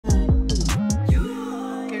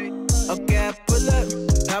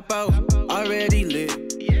hop out, already lit.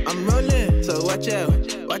 I'm rolling, so watch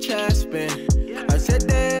out, watch how I spin. I said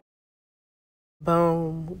that.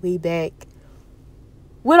 Boom, we back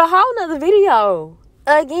with a whole nother video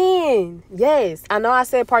again. Yes, I know I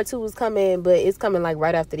said part 2 was coming, but it's coming like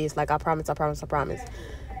right after this. Like I promise.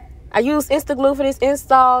 I use Instagloo for this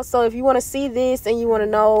install, so if you want to see this and you want to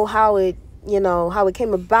know how it, how it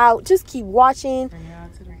came about, just keep watching.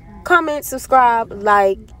 Comment, subscribe,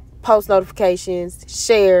 like, post notifications,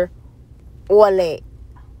 share, all that.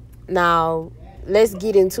 Now, let's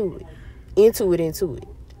get into it. Into it.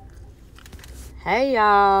 Hey,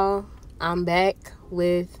 y'all. I'm back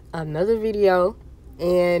with another video.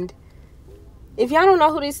 And if y'all don't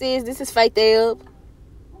know who this is Faith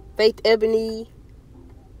Ebony,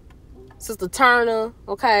 Sister Turner,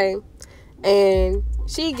 okay? And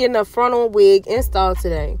she getting a frontal wig installed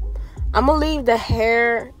today. I'm going to leave the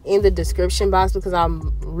hair in the description box because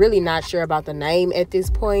I'm really not sure about the name at this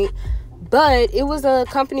point. But it was a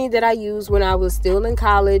company that I used when I was still in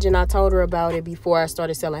college, and I told her about it before I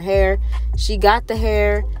started selling hair. She got the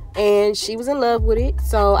hair, and she was in love with it.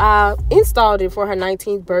 So I installed it for her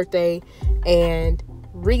 19th birthday and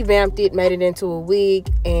revamped it, made it into a wig,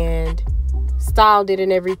 and styled it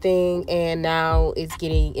and everything. And now it's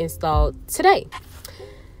getting installed today.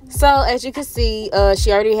 So as you can see,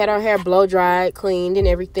 she already had her hair blow dried, cleaned, and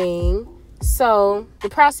everything. So the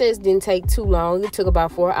process didn't take too long. It took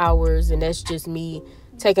about 4 hours, and that's just me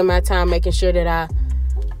taking my time, making sure that I,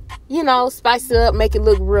 spice it up, make it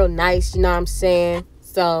look real nice, you know what I'm saying?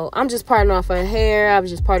 So I'm just parting off her hair. I've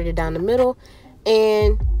just parted it down the middle,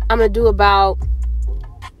 and I'm going to do about,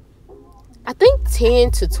 I think,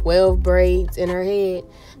 10 to 12 braids in her head,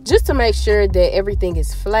 just to make sure that everything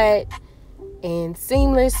is flat and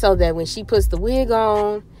seamless, so that when she puts the wig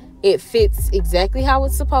on, it fits exactly how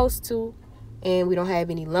it's supposed to, and we don't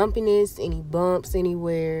have any lumpiness, any bumps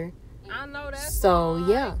anywhere. I know that. So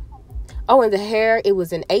yeah. Oh, and the hair, it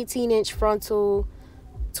was an 18-inch frontal,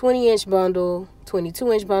 20-inch bundle,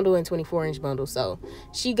 22-inch bundle, and 24-inch bundle. So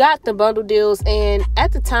she got the bundle deals, and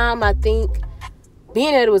at the time, I think,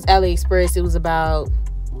 being that it was AliExpress, it was about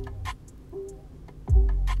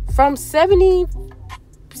from $75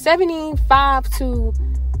 to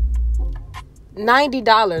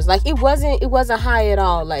 $90. Like it wasn't high at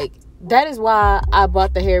all. Like that is why I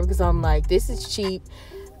bought the hair, because I'm like, this is cheap.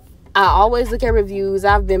 I always look at reviews.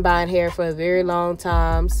 I've been buying hair for a very long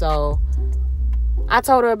time, so I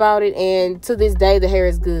told her about it, and to this day the hair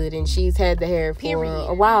is good, and she's had the hair for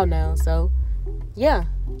a while now. So yeah,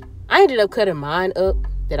 I ended up cutting mine up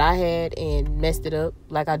that I had and messed it up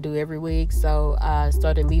like I do every wig. So I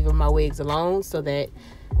started leaving my wigs alone so that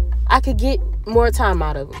I could get more time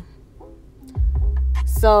out of them.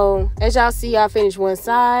 So as y'all see, I finished one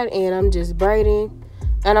side and I'm just braiding,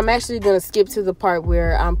 and I'm actually going to skip to the part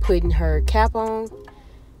where I'm putting her cap on.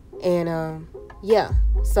 And yeah,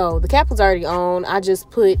 so the cap was already on. I used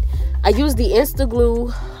the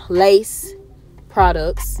Instagloo lace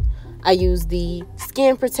products. I used the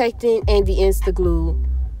skin protectant and the Instagloo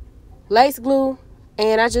lace glue,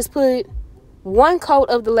 and I just put one coat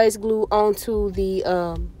of the lace glue onto the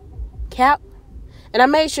cap, and I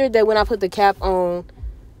made sure that when I put the cap on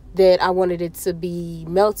that I wanted it to be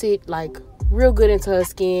melted like real good into her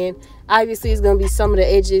skin. Obviously it's gonna be some of the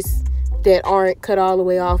edges that aren't cut all the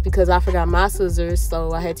way off because I forgot my scissors,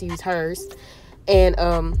 so I had to use hers, and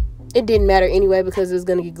it didn't matter anyway because it was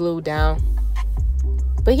gonna get glued down.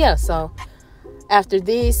 But yeah, so after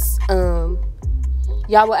this, y'all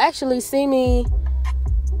will actually see me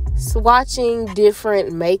swatching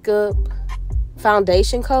different makeup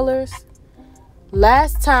foundation colors.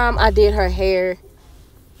 Last time I did her hair,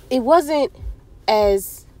 it wasn't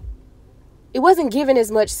given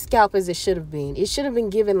as much scalp as it should have been. It should have been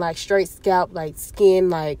given like straight scalp, like skin,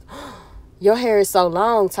 like your hair is so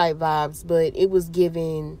long type vibes, but it was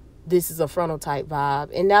giving this is a frontal type vibe.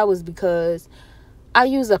 And that was because I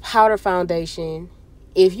use a powder foundation.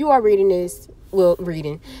 If you are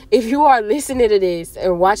if you are listening to this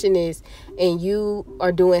and watching this and you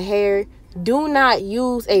are doing hair, do not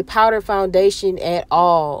use a powder foundation at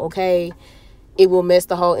all, okay? It will mess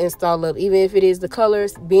the whole install up. Even if it is the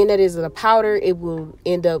colors, being that it is a powder, it will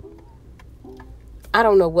end up, I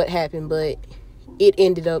don't know what happened, but it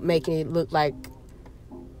ended up making it look like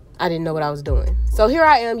I didn't know what I was doing. So here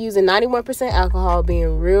I am using 91% alcohol,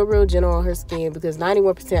 being real gentle on her skin, because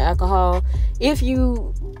 91% alcohol, if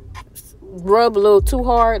you rub a little too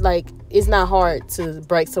hard, like, it's not hard to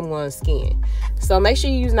break someone's skin. So make sure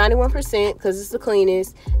you use 91% because it's the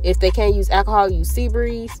cleanest. If they can't use alcohol, use Sea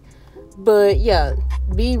Breeze. But yeah,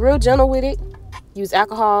 be real gentle with it. Use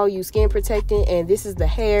alcohol, use skin protectant, and this is the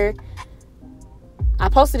hair. I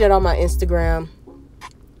posted it on my Instagram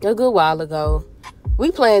a good while ago. We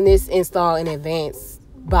planned this install in advance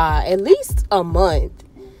by at least a month.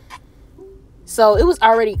 So it was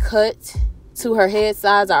already cut to her head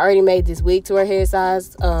size. I already made this wig to her head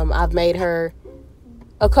size. I've made her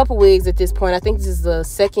a couple wigs at this point. I think this is the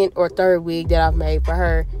second or third wig that I've made for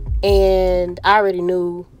her. And I already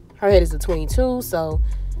knew her head is a 22. So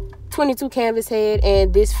 22 canvas head.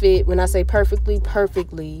 And this fit, when I say perfectly,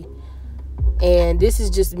 perfectly. And this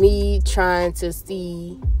is just me trying to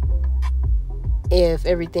see if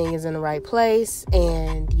everything is in the right place.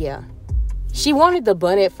 And yeah. She wanted the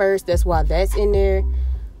bun at first. That's why that's in there.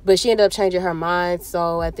 But she ended up changing her mind.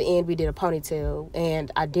 So at the end, we did a ponytail.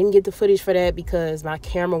 And I didn't get the footage for that because my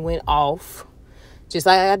camera went off. Just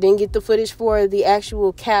like I didn't get the footage for the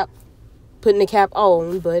actual cap, putting the cap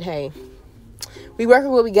on. But hey, we work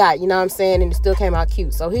with what we got. You know what I'm saying? And it still came out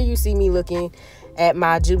cute. So here you see me looking at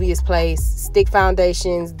my Juvia's Place stick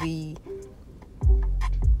foundations. The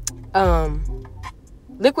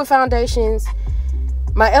liquid foundations.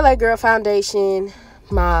 My LA Girl foundation,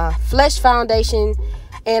 my Flesh foundation,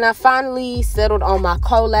 and I finally settled on my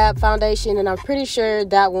Collab foundation, and I'm pretty sure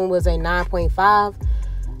that one was a 9.5,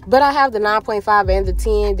 but I have the 9.5 and the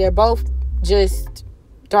 10. They're both just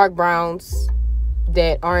dark browns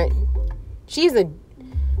that aren't, she's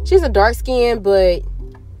a dark skin, but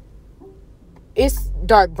it's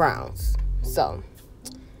dark browns. So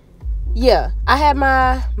yeah, I had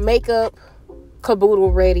my makeup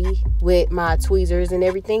caboodle ready with my tweezers and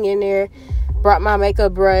everything in there. Brought my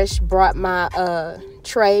makeup brush, brought my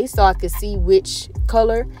tray so I could see which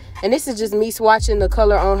color. And this is just me swatching the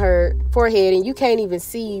color on her forehead, and you can't even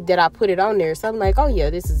see that I put it on there. So I'm like, oh yeah,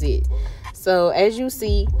 this is it. So as you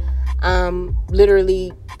see, I'm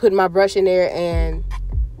literally putting my brush in there, and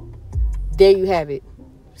there you have it.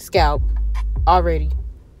 Scalp already.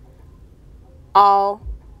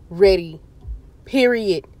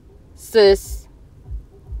 Period. Sis.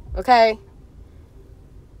 Okay,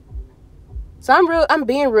 so I'm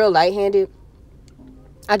being real light-handed.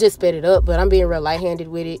 I just sped it up, but I'm being real light-handed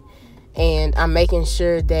with it, and I'm making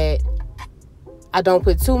sure that I don't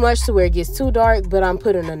put too much to where it gets too dark, but I'm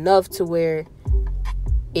putting enough to where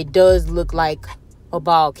it does look like a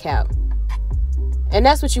bald cap. And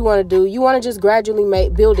that's what you want to do. You want to just gradually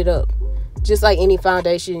build it up, just like any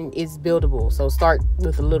foundation is buildable. So start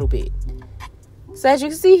with a little bit. So as you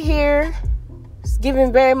can see here, it's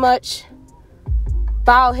giving very much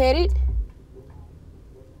bald-headed.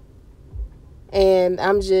 And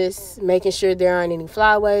I'm just making sure there aren't any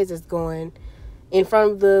flyaways that's going in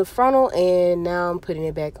front of the frontal. And now I'm putting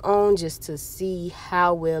it back on just to see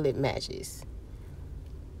how well it matches.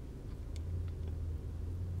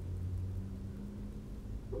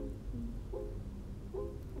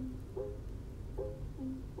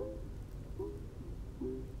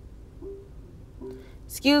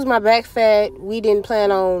 Excuse my back fat. We didn't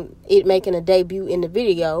plan on it making a debut in the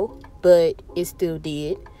video, but it still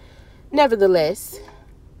did. Nevertheless,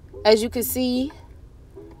 as you can see,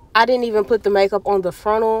 I didn't even put the makeup on the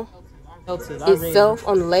frontal itself,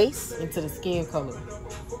 on the lace. Into the skin color.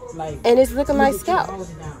 Like, and it's looking like scalp. Okay.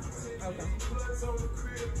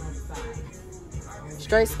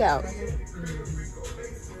 Straight scalp.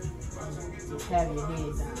 Just have your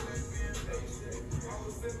head down.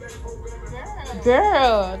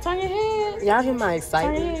 Girl, turn your head. Y'all hear my Turn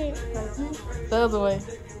excitement? your head. The other way.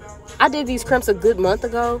 I did these crimps a good month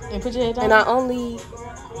ago, And put your head down. and I only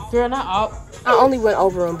went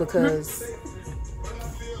over them because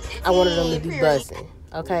I wanted them to be buzzing.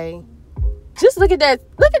 Okay, just look at that.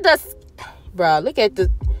 Look at that, bro. Look at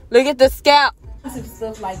the scalp. Some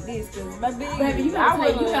stuff like this, cause baby, you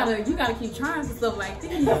gotta keep trying some stuff like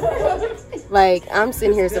this. Like, I'm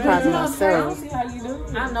sitting here surprising I myself. see how you do.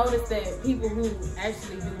 I noticed that people who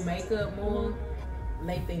actually do makeup more,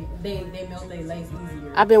 they melt their lace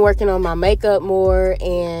easier. I've been working on my makeup more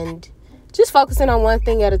and just focusing on one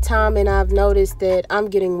thing at a time, and I've noticed that I'm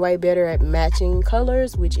getting way better at matching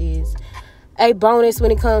colors, which is a bonus when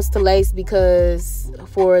it comes to lace, because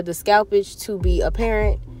for the scalpage to be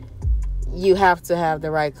apparent, you have to have the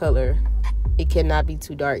right color. It cannot be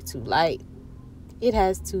too dark, too light. It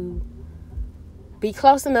has to be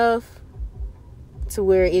close enough to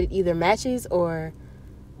where it either matches or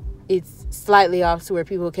it's slightly off to where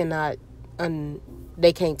people cannot,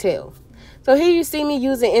 they can't tell. So here you see me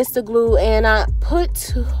using Instagloo, and I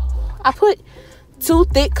put two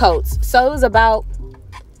thick coats. So it was about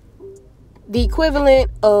the equivalent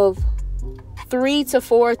of 3 to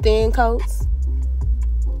 4 thin coats.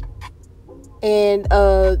 And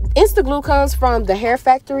Instagloo comes from The Hair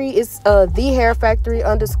Factory. It's the Hair Factory _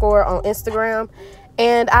 on Instagram.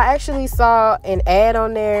 And I actually saw an ad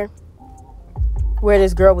on there where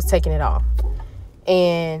this girl was taking it off.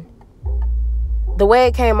 And the way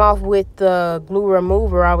it came off with the glue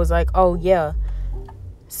remover, I was like, oh yeah.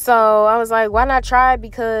 So I was like, why not try it?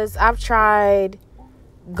 Because I've tried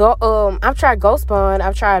Ghost Bond,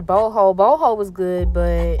 I've tried Boho. Boho was good,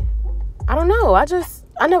 but I don't know.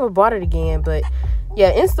 I never bought it again. But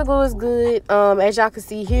yeah, Instagloo is good. As y'all can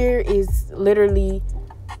see here, is literally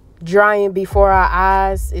drying before our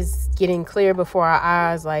eyes. It's getting clear before our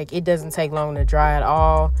eyes. Like, it doesn't take long to dry at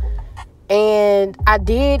all. And I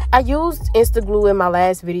used Instagloo in my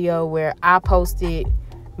last video where I posted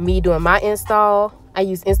me doing my install. I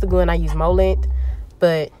use Instagloo and I use Molent,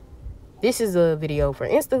 but this is a video for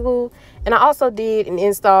Instagloo. And I also did an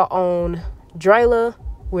install on Drayla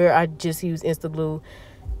where I just used Instagloo.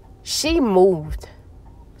 She moved,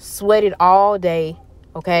 sweated all day,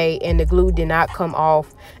 okay, and the glue did not come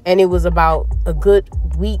off. And it was about a good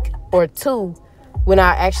week or two when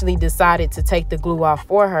I actually decided to take the glue off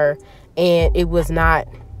for her, and it was not,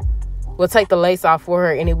 take the lace off for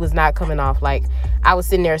her, and it was not coming off. Like, I was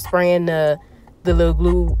sitting there spraying the little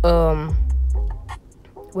glue,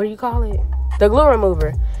 what do you call it? The glue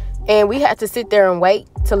remover. And we had to sit there and wait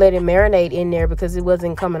to let it marinate in there because it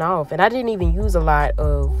wasn't coming off. And I didn't even use a lot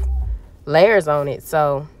of layers on it.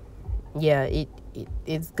 So, yeah,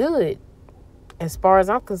 it's good as far as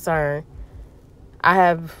I'm concerned. I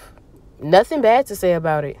have nothing bad to say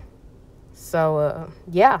about it. So,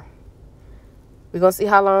 yeah. We're going to see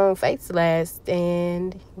how long Faith's last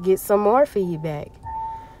and get some more feedback.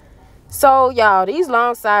 So, y'all, these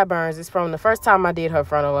long sideburns is from the first time I did her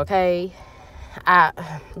frontal, okay?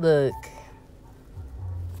 Look,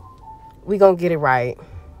 we gonna get it right.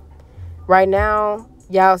 Right now,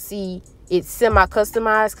 y'all see it's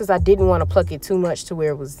semi-customized because I didn't want to pluck it too much to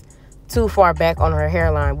where it was too far back on her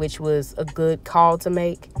hairline, which was a good call to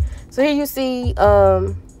make. So here you see,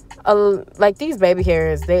 like these baby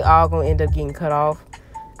hairs, they all gonna end up getting cut off.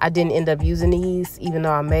 I didn't end up using these, even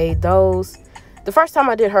though I made those. The first time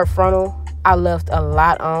I did her frontal, I left a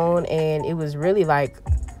lot on, and it was really like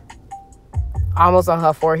almost on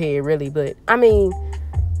her forehead, really. But I mean,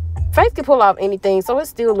 Faith can pull off anything, so it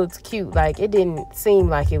still looks cute. Like, it didn't seem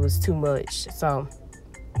like it was too much. So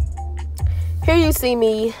here you see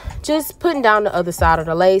me just putting down the other side of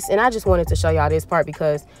the lace, and I just wanted to show y'all this part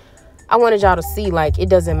because I wanted y'all to see, like, it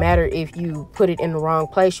doesn't matter if you put it in the wrong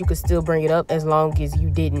place. You could still bring it up as long as you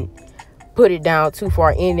didn't put it down too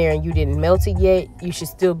far in there and you didn't melt it yet. You should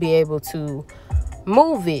still be able to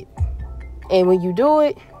move it. And when you do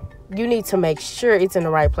it, you need to make sure it's in the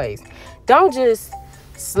right place. Don't just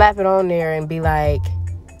slap it on there and be like,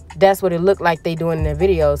 that's what it looked like they doing in their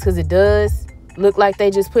videos. Because it does look like they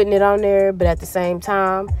just putting it on there. But at the same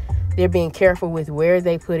time, they're being careful with where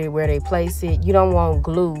they put it, where they place it. You don't want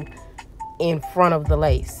glue in front of the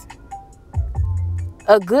lace.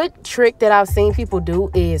 A good trick that I've seen people do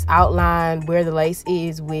is outline where the lace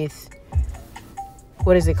is with,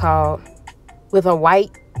 what is it called? With a white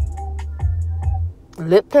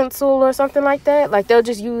lip pencil or something like that. Like, they'll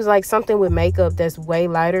just use like something with makeup that's way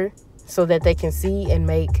lighter so that they can see and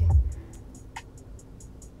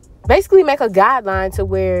basically make a guideline to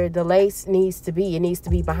where the lace needs to be. It needs to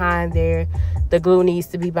be behind there. The glue needs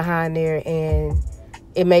to be behind there, and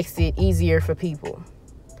it makes it easier for people.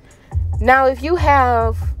 Now, if you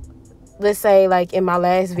have, let's say, like in my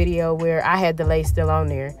last video where I had the lace still on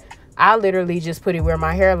there, I literally just put it where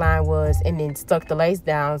my hairline was and then stuck the lace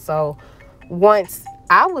down. So once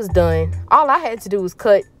I was done, all I had to do was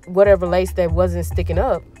cut whatever lace that wasn't sticking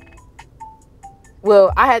up.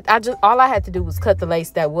 Well, all I had to do was cut the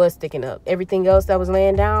lace that was sticking up. Everything else that was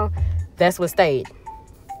laying down, that's what stayed.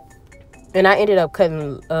 And I ended up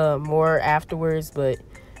cutting more afterwards, but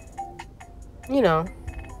you know.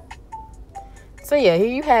 So yeah, here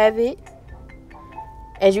you have it.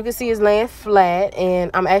 As you can see, it's laying flat,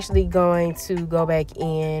 and I'm actually going to go back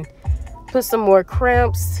in, put some more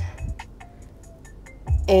crimps,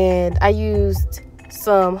 and I used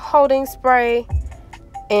some holding spray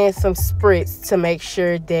and some spritz to make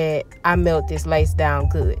sure that I melt this lace down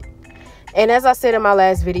good. And as I said in my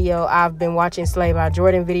last video, I've been watching Slay by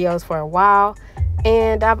Jordan videos for a while,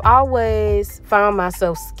 and I've always found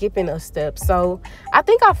myself skipping a step. So I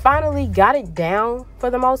think I finally got it down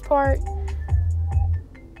for the most part.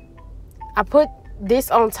 I put this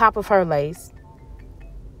on top of her lace,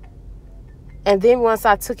 and then once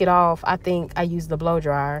I took it off, I think I used the blow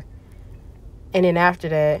dryer, and then after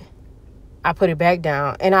that I put it back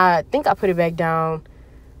down. And I think I put it back down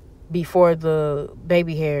before the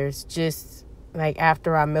baby hairs, just like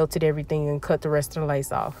after I melted everything and cut the rest of the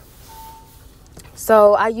lace off.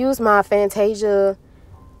 So I used my Fantasia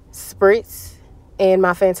spritz and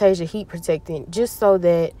my Fantasia heat protectant just so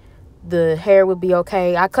that the hair would be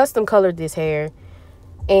okay. I custom colored this hair,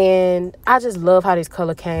 and I just love how this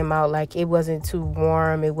color came out. Like, it wasn't too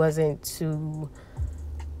warm, it wasn't too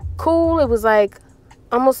cool, it was like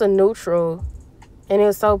almost a neutral, and it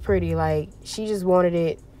was so pretty. Like, she just wanted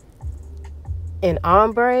it in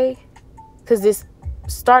ombre, because this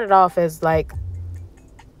started off as like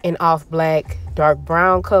an off black dark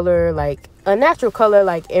brown color, like a natural color,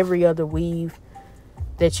 like every other weave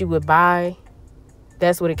that you would buy.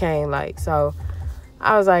 That's what it came like. So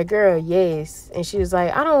I was like, girl, yes. And she was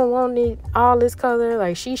like, I don't want it all this color.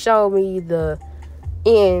 Like, she showed me the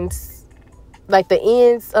ends, like the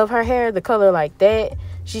ends of her hair, the color like that.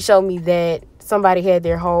 She showed me that somebody had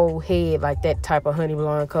their whole head like that type of honey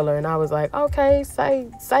blonde color, and I was like, okay, say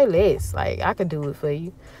less. Like, I could do it for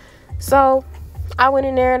you. So I went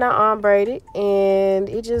in there and I ombre it, and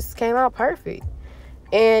it just came out perfect.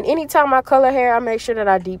 And anytime I color hair, I make sure that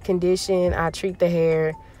I deep condition. I treat the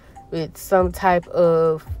hair with some type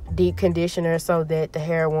of deep conditioner so that the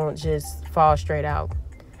hair won't just fall straight out.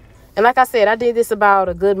 And like I said, I did this about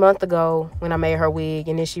a good month ago when I made her wig,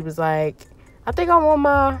 and then she was like, I think I want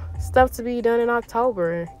my stuff to be done in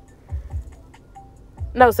October.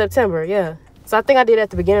 No, September, yeah. So I think I did it at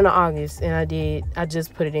the beginning of August, and I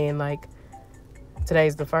just put it in, like,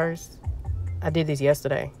 today's the 1st. I did this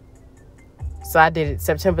yesterday. So I did it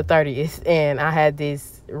September 30th, and I had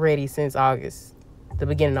this ready since August, the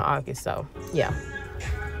beginning of August. So, yeah.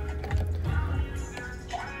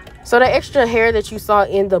 So the extra hair that you saw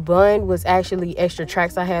in the bun was actually extra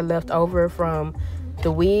tracks I had left over from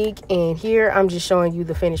the wig. And here I'm just showing you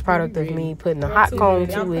the finished product of me putting the hot comb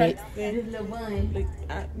to it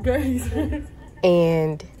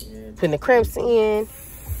and putting the crimps in.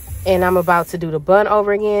 And I'm about to do the bun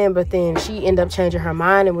over again, but then she ended up changing her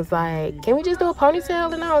mind and was like, can we just do a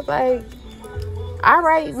ponytail? And I was like, all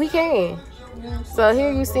right, we can. So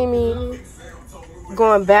here you see me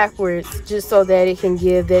going backwards just so that it can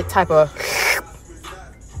give that type of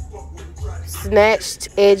snatched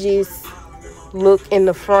edges look in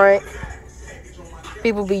the front.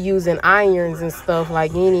 People be using irons and stuff.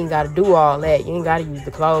 Like, you ain't even got to do all that. You ain't got to use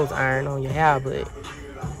the clothes iron on your hair, but,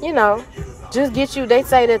 you know, just get you. They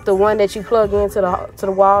say that the one that you plug into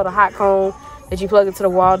the wall, the hot comb that you plug into the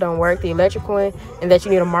wall don't work, the electric one, and that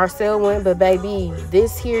you need a Marcel one. But baby,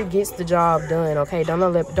 this here gets the job done. Okay, don't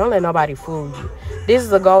let nobody fool you. This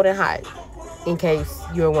is a golden hot, in case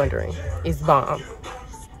you're wondering. It's bomb.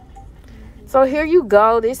 So here you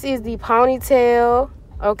go. This is the ponytail.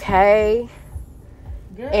 Okay.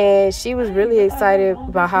 And she was really excited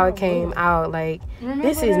about how it came out. Like,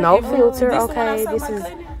 this is no filter. Okay, this is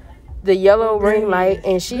the yellow ring light,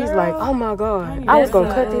 and she's like, oh my god, I was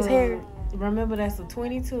gonna cut this hair. Remember, that's a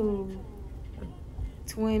 22,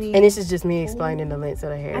 20. And this is just me explaining the length of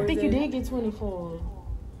the hair. I think you did get 24,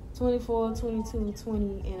 22, 20,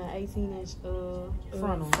 and an 18-inch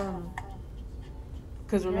frontal.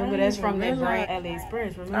 Because remember, that's from that brand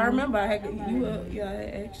AliExpress. Remember? I remember I had you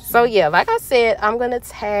actually. So yeah, like I said, I'm gonna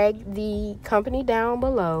tag the company down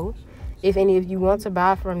below if any of you want to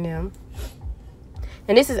buy from them.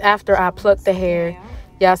 And this is after I plucked the hair.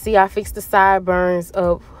 Y'all see I fixed the sideburns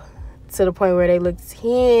up to the point where they look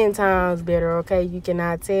 10 times better, okay? You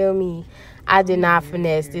cannot tell me I did not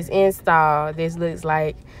finesse this install. This looks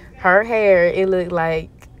like her hair. It looked like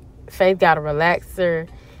Faith got a relaxer.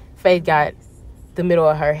 Faith got the middle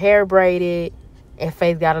of her hair braided. And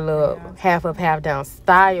Faith got a little half up, half down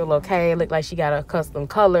style, okay? It looked like she got a custom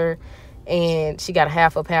color. And she got a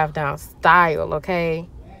half up, half down style, okay?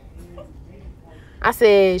 I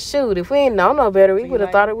said, shoot, if we ain't know no better, we would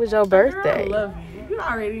have thought it was your birthday. I love you. You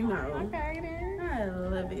already know. I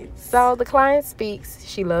love it. So the client speaks.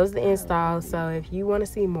 She loves the install. So if you want to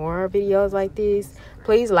see more videos like this,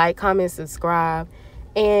 please like, comment, subscribe,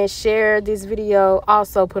 and share this video.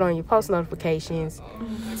 Also put on your post notifications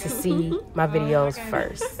to see my videos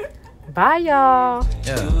first. Bye, y'all.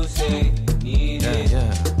 Yeah.